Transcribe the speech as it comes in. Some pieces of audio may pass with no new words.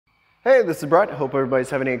Hey, this is Brett. Hope everybody's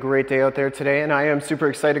having a great day out there today, and I am super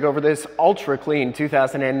excited to go over this ultra clean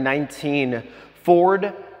 2019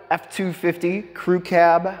 Ford F250 Crew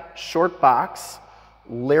Cab Shortbox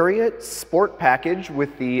Lariat Sport Package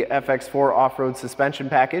with the FX4 off-road suspension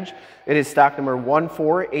package. It is stock number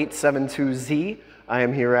 14872Z. I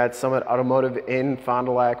am here at Summit Automotive in Fond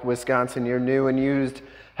du Lac, Wisconsin, your new and used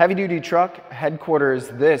heavy-duty truck headquarters.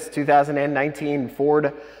 This 2019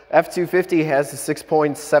 Ford F250 has a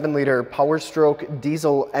 6.7-liter Powerstroke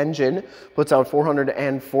diesel engine, puts out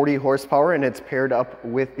 440 horsepower, and it's paired up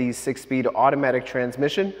with the 6-speed automatic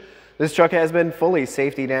transmission. This truck has been fully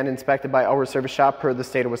safetied and inspected by our service shop per the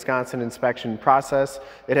state of Wisconsin inspection process.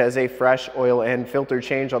 It has a fresh oil and filter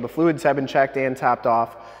change. All the fluids have been checked and topped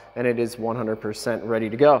off, and it is 100% ready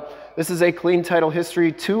to go. This is a clean title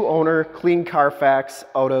history, 2-owner, clean CARFAX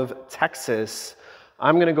out of Texas.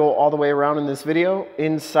 I'm gonna go all the way around in this video,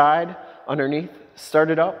 inside, underneath, start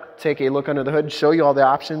it up, take a look under the hood, show you all the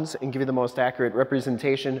options, and give you the most accurate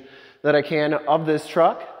representation that I can of this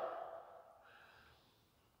truck.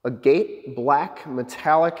 Agate black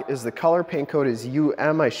metallic is the color. Paint code is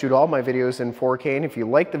UM. I shoot all my videos in 4K, and if you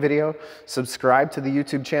like the video, subscribe to the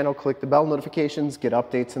YouTube channel, click the bell notifications, get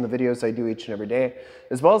updates on the videos I do each and every day,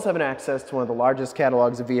 as well as having access to one of the largest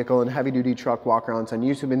catalogs of vehicle and heavy-duty truck walkarounds on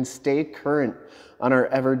YouTube, and stay current on our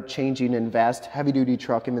ever-changing and vast heavy-duty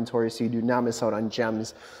truck inventory so you do not miss out on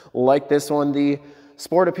gems like this one. The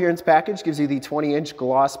Sport Appearance Package gives you the 20-inch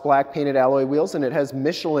gloss black painted alloy wheels, and it has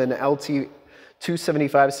Michelin L.T.H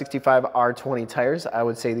 275/65 R20 tires. I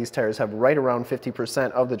would say these tires have right around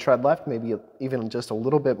 50% of the tread left, maybe even just a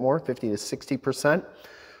little bit more, 50 to 60%.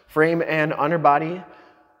 Frame and underbody,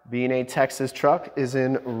 being a Texas truck, is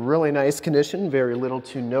in really nice condition, very little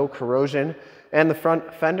to no corrosion. And the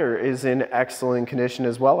front fender is in excellent condition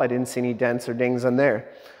as well. I didn't see any dents or dings on there.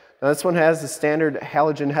 Now this one has the standard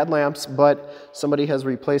halogen headlamps, but somebody has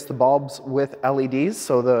replaced the bulbs with LEDs,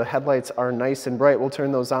 so the headlights are nice and bright. We'll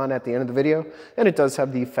turn those on at the end of the video, and it does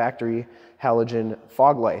have the factory halogen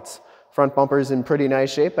fog lights. Front bumper is in pretty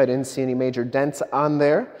nice shape. I didn't see any major dents on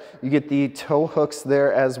there. You get the tow hooks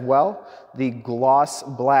there as well. The gloss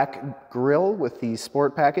black grille with the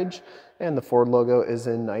sport package, and the Ford logo is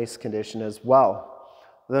in nice condition as well.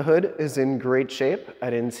 The hood is in great shape.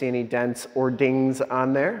 I didn't see any dents or dings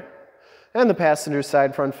on there. And the passenger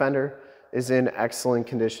side front fender is in excellent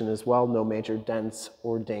condition as well. No major dents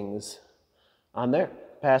or dings on there.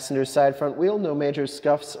 Passenger side front wheel, no major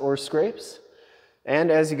scuffs or scrapes.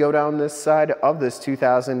 And as you go down this side of this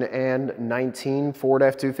 2019 Ford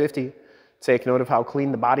F250, take note of how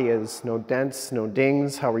clean the body is. No dents, no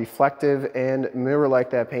dings, how reflective and mirror-like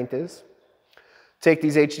that paint is. Take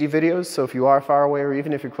these HD videos, so if you are far away or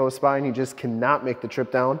even if you're close by and you just cannot make the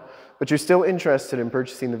trip down, but you're still interested in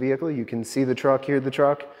purchasing the vehicle, you can see the truck, hear the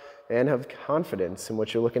truck, and have confidence in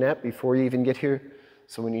what you're looking at before you even get here.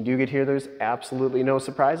 So when you do get here, there's absolutely no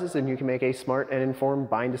surprises, and you can make a smart and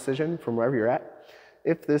informed buying decision from wherever you're at.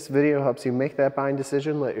 If this video helps you make that buying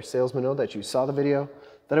decision, let your salesman know that you saw the video,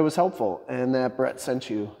 that it was helpful, and that Brett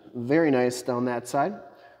sent you. Very nice down that side.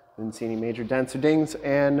 Didn't see any major dents or dings,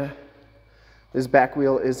 and this back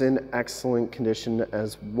wheel is in excellent condition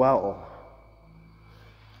as well.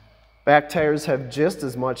 Back tires have just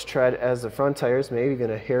as much tread as the front tires, maybe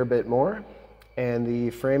even a hair bit more. And the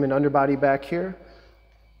frame and underbody back here,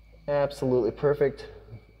 absolutely perfect.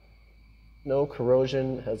 No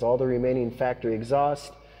corrosion, has all the remaining factory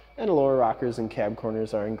exhaust, and the lower rockers and cab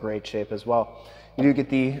corners are in great shape as well. You do get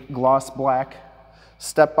the gloss black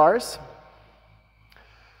step bars.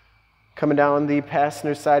 Coming down the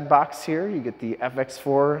passenger side box here, you get the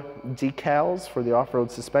FX4 decals for the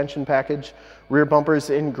off-road suspension package. Rear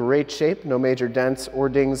bumper's in great shape, no major dents or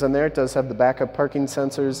dings on there. It does have the backup parking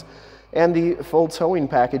sensors and the full towing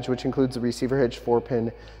package, which includes the receiver hitch,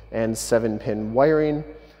 4-pin and 7-pin wiring.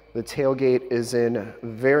 The tailgate is in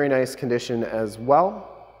very nice condition as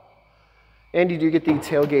well. And you do get the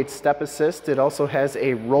tailgate step assist. It also has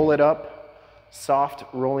a roll-it-up soft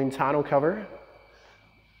rolling tonneau cover.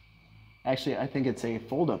 Actually, I think it's a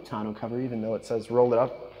fold-up tonneau cover, even though it says roll it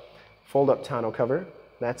up. Fold-up tonneau cover.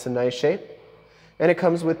 That's in nice shape. And it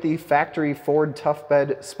comes with the factory Ford Tough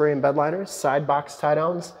Bed spray and bed liners, side box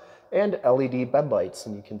tie-downs, and LED bed lights.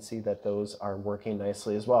 And you can see that those are working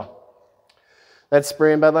nicely as well. That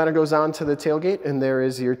spray and bed liner goes on to the tailgate, and there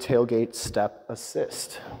is your tailgate step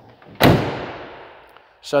assist.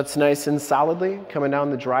 Shuts nice and solidly. Coming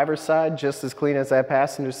down the driver's side, just as clean as that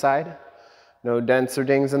passenger side. No dents or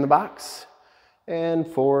dings in the box. And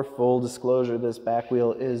for full disclosure, this back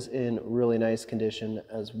wheel is in really nice condition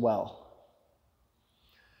as well.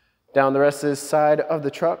 Down the rest of this side of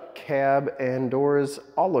the truck, cab and doors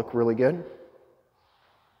all look really good.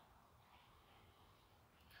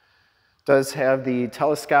 Does have the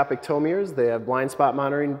telescopic tow mirrors. They have blind spot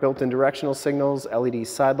monitoring, built-in directional signals, LED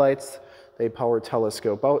side lights. They power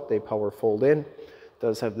telescope out, they power fold in.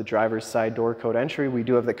 Does have the driver's side door code entry. We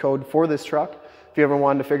do have the code for this truck. If you ever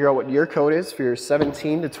wanted to figure out what your code is for your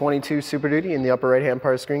 17 to 22 Super Duty, in the upper right-hand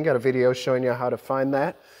part of the screen, got a video showing you how to find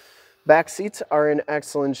that. Back seats are in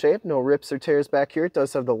excellent shape. No rips or tears back here. It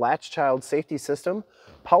does have the latch child safety system,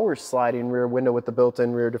 power sliding rear window with the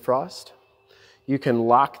built-in rear defrost. You can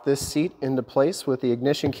lock this seat into place with the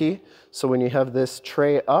ignition key. So when you have this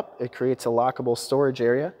tray up, it creates a lockable storage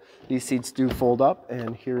area. These seats do fold up,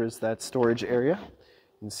 and here is that storage area.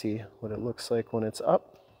 You can see what it looks like when it's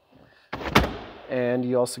up. And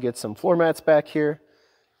you also get some floor mats back here.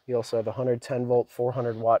 You also have a 110 volt,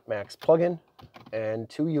 400 watt max plug-in, and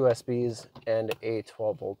 2 USBs and a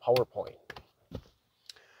 12 volt power point.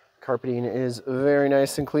 Carpeting is very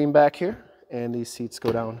nice and clean back here, and these seats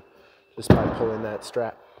go down just by pulling that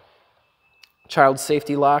strap. Child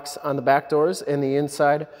safety locks on the back doors, and the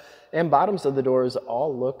inside and bottoms of the doors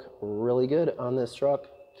all look really good on this truck.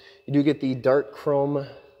 You do get the dark chrome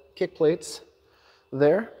kick plates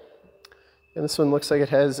there, and this one looks like it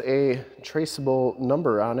has a traceable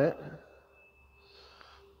number on it.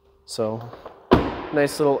 So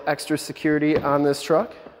nice little extra security on this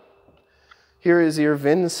truck. Here is your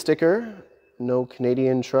VIN sticker. No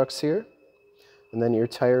Canadian trucks here. And then your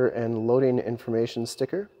tire and loading information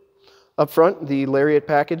sticker. Up front, the Lariat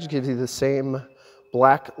package gives you the same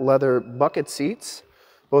black leather bucket seats.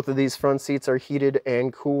 Both of these front seats are heated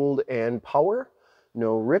and cooled and power.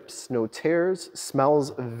 No rips, no tears.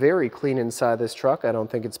 Smells very clean inside this truck. I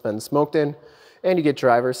don't think it's been smoked in. And you get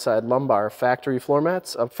driver's side lumbar factory floor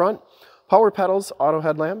mats up front. Power pedals, auto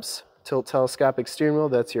headlamps, tilt telescopic steering wheel.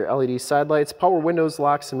 That's your LED side lights. Power windows,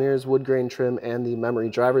 locks and mirrors, wood grain trim, and the memory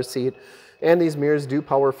driver's seat. And these mirrors do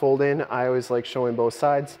power fold in. I always like showing both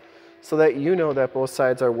sides so that you know that both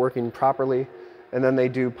sides are working properly. And then they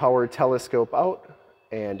do power telescope out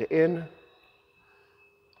and in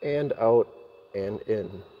and out and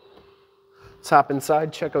in. Let's hop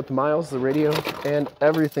inside, check out the miles, the radio, and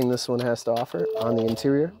everything this one has to offer on the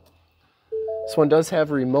interior. This one does have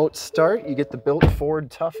a remote start. You get the built Ford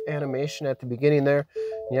tough animation at the beginning there.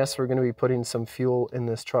 And yes, we're going to be putting some fuel in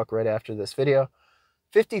this truck right after this video.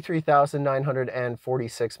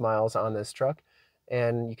 53,946 miles on this truck,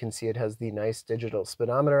 and you can see it has the nice digital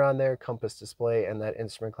speedometer on there, compass display, and that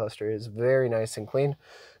instrument cluster is very nice and clean.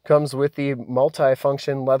 Comes with the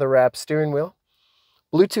multi-function leather wrap steering wheel,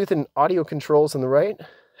 Bluetooth and audio controls on the right,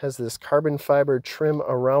 has this carbon fiber trim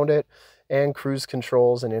around it, and cruise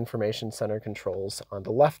controls and information center controls on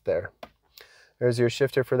the left there. There's your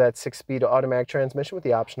shifter for that 6-speed automatic transmission with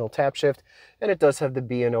the optional tap shift, and it does have the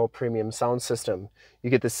B&O premium sound system. You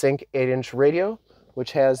get the Sync 8-inch radio,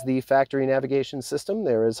 which has the factory navigation system.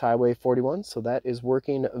 There is Highway 41, so that is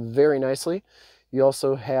working very nicely. You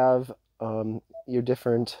also have your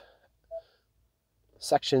different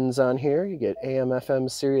sections on here. You get AM, FM,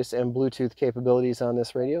 Sirius, and Bluetooth capabilities on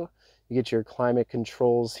this radio. You get your climate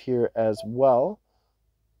controls here as well.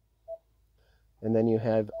 And then you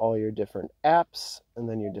have all your different apps, and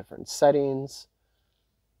then your different settings,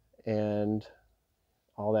 and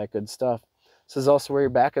all that good stuff. This is also where your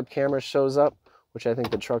backup camera shows up, which I think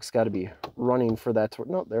the truck's got to be running for that.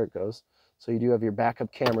 No, there it goes. So you do have your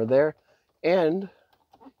backup camera there, and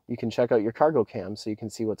you can check out your cargo cam so you can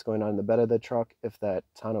see what's going on in the bed of the truck if that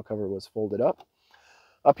tonneau cover was folded up.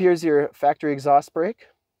 Up here is your factory exhaust brake,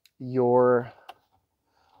 your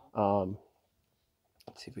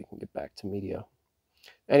let's see if we can get back to media.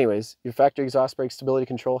 Anyways, your factory exhaust brake, stability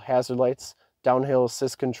control, hazard lights, downhill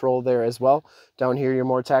assist control there as well. Down here, your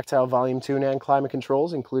more tactile volume tune and climate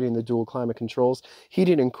controls, including the dual climate controls,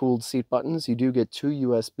 heated and cooled seat buttons. You do get 2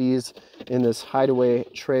 USBs in this hideaway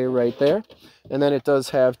tray right there. And then it does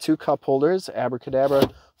have 2 cup holders, abracadabra,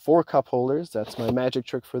 4 cup holders. That's my magic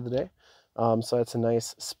trick for the day. So that's a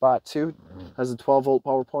nice spot too. Has a 12 volt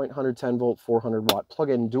power point, 110 volt, 400 watt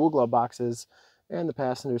plug-in dual glove boxes, and the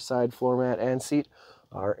passenger side floor mat and seat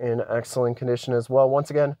are in excellent condition as well. Once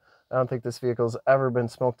again, I don't think this vehicle's ever been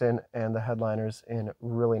smoked in, and the headliner's in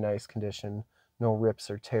really nice condition. No rips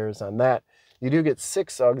or tears on that. You do get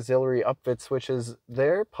 6 auxiliary upfit switches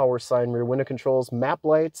there, power slide rear window controls, map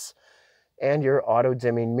lights, and your auto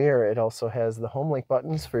dimming mirror. It also has the home link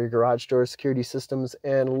buttons for your garage door security systems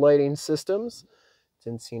and lighting systems.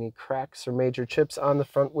 Didn't see any cracks or major chips on the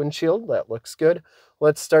front windshield. That looks good.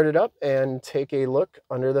 Let's start it up and take a look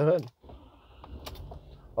under the hood.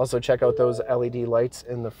 Also check out those LED lights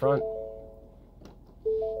in the front.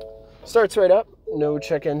 Starts right up, no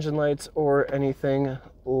check engine lights or anything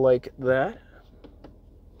like that,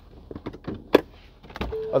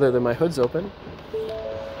 other than my hood's open.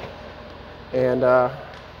 And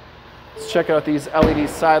let's check out these LED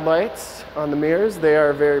side lights on the mirrors. They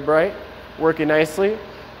are very bright, working nicely.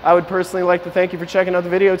 I would personally like to thank you for checking out the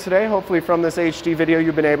video today. Hopefully from this HD video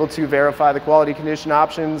you've been able to verify the quality, condition,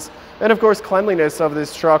 options, and of course cleanliness of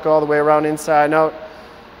this truck all the way around inside and out.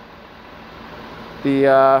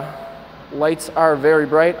 The lights are very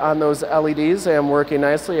bright on those LEDs and working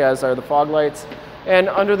nicely, as are the fog lights. And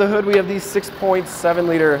under the hood we have the 6.7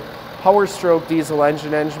 liter Powerstroke diesel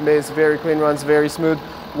engine. Engine bay is very clean, runs very smooth.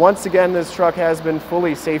 Once again, this truck has been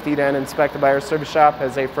fully safetied and inspected by our service shop,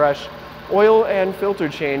 has a fresh oil and filter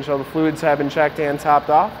change. All the fluids have been checked and topped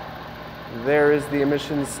off. There is the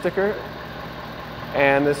emissions sticker.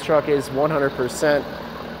 And this truck is 100%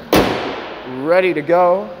 ready to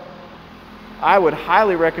go. I would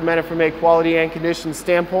highly recommend it from a quality and condition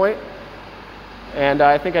standpoint. And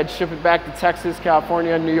I think I'd ship it back to Texas,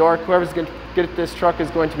 California, New York. Whoever's going to get this truck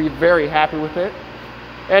is going to be very happy with it.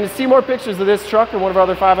 And to see more pictures of this truck and one of our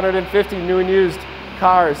other 550 new and used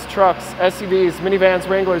cars, trucks, SUVs, minivans,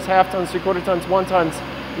 Wranglers, half tons, 3/4 tons, 1 tons,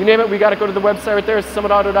 you name it, we got to go to the website right there,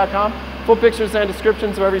 summitauto.com. Full pictures and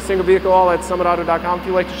descriptions of every single vehicle, all at summitauto.com. If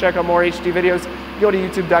you'd like to check out more HD videos, go to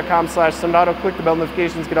youtube.com/summitauto, click the bell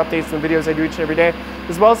notifications, get updates on the videos I do each and every day,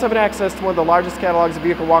 as well as having access to one of the largest catalogs of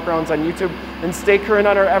vehicle walkarounds on YouTube, and stay current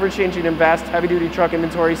on our ever-changing and vast heavy-duty truck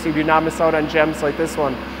inventory so you do not miss out on gems like this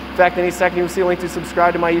one. In fact, any second you'll see a link to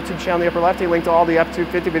subscribe to my YouTube channel in the upper left, a link to all the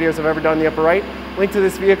F250 videos I've ever done in the upper right, link to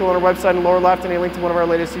this vehicle on our website in the lower left, and a link to one of our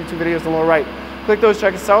latest YouTube videos in the lower right. Click those,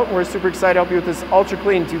 check us out. We're super excited to help you with this ultra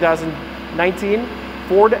clean 2019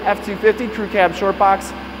 Ford F250 Crew Cab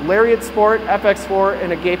Shortbox, Lariat Sport, FX4,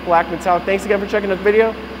 and Agate Black Metallic. Thanks again for checking out the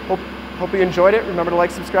video. Hope you enjoyed it. Remember to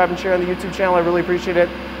like, subscribe, and share on the YouTube channel. I really appreciate it.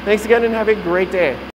 Thanks again and have a great day.